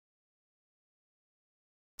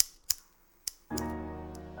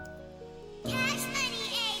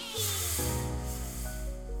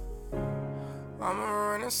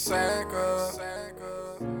circle.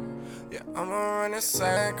 Yeah, I'ma run a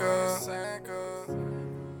circle.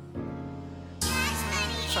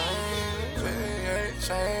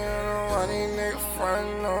 Chain on why these niggas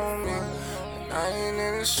frontin' on me. And I ain't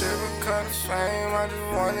in the shit because it's fame. I just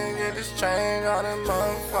wanna get this change, all that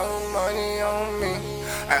motherfucking money on me.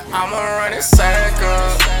 And I'ma run a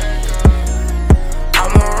circle.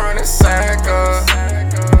 I'ma run a circle.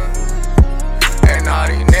 And all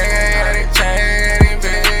these niggas, yeah, they chain, they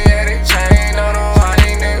bitches, yeah, they chain. Don't know why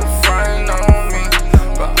these niggas frontin' on me,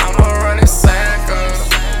 but I'ma run a circle.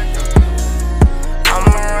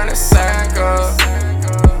 I'ma run a circle.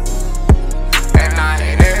 And I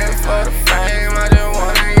ain't in it for the fame, I just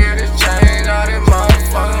wanna get this change, all this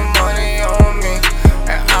motherfucking money on me.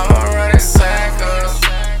 And I'ma run a circle.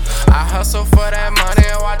 I hustle for that money,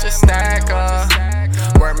 watch it stack up.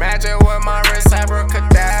 We're magic with my wrist,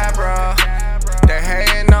 abracadabra. They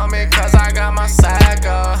hating on me cause I got my sack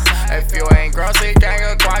up. If you ain't grossy gang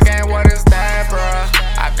of guac, ain't what is that, bruh?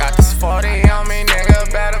 I got this 40 on me,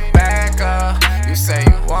 nigga, better back up. You say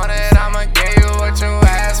you want it, I'ma give you what you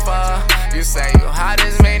asked for. You say you hot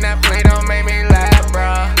as me, now please don't make me laugh,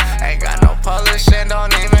 bruh. Ain't got no polish and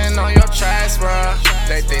don't even know your tracks, bruh.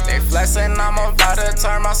 They think they flexin', I'm about to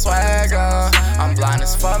turn my swag up. I'm blind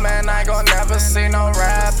as fuck, man, I gon' never see no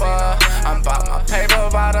rapper. I'm bout my paper,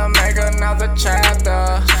 about to make another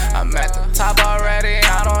chapter. I'm at the top already,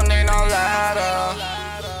 I don't need no ladder.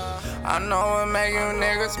 I know it make you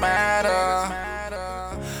niggas madder.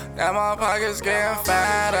 Now my pockets getting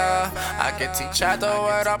fatter. I can teach out the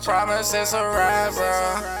word, I promise it's a rap,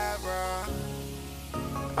 bro.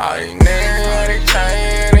 All these niggas, yeah, they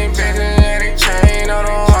chain, they bitches, yeah, they chain. Don't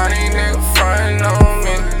know why these niggas frontin' on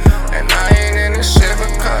me. And I ain't in this shit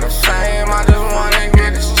because of fame. I just wanna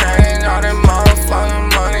get this change, all that motherfucking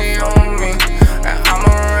money on me. And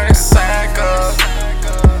I'ma run a sack up.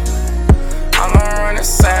 I'ma run a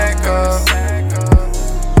sack up.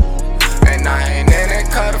 And I ain't in it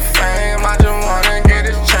cause of fame, I just wanna get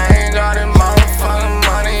this change, all that motherfucking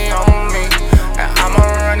money on me. And I'ma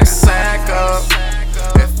run a sack up.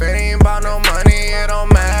 If it ain't about no money, it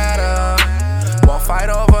don't matter. Won't fight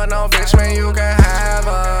over no bitch, man, you can have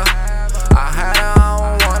her. I had her, I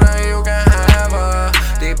don't want her, you can have her.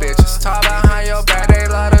 These bitches talk behind your back, they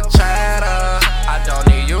love to chatter. I don't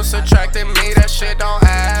need you subtracting me, that shit don't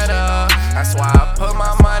add up. That's why I put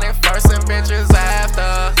my money first and bitches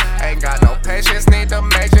after. Ain't got no patience, need to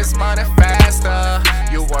make this money faster.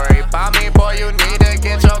 You worry about me, boy, you need to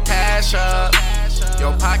get your cash up.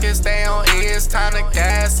 Your pockets stay on E, it's time to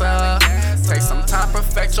gas up. Take some time,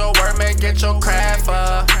 perfect your work, man, get your craft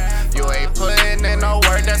up. You ain't putting in no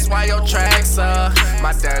work, that's why your tracks up.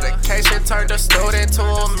 My dedication turned a student to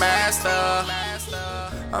a master.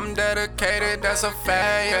 I'm dedicated, that's a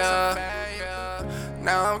failure.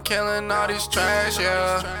 Now I'm killing all these trash,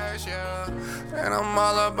 yeah. And I'm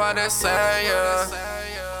all about that say, yeah.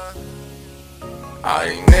 All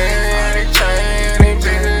these niggas, yeah, they chain, they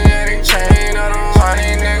bitches, yeah, they chain.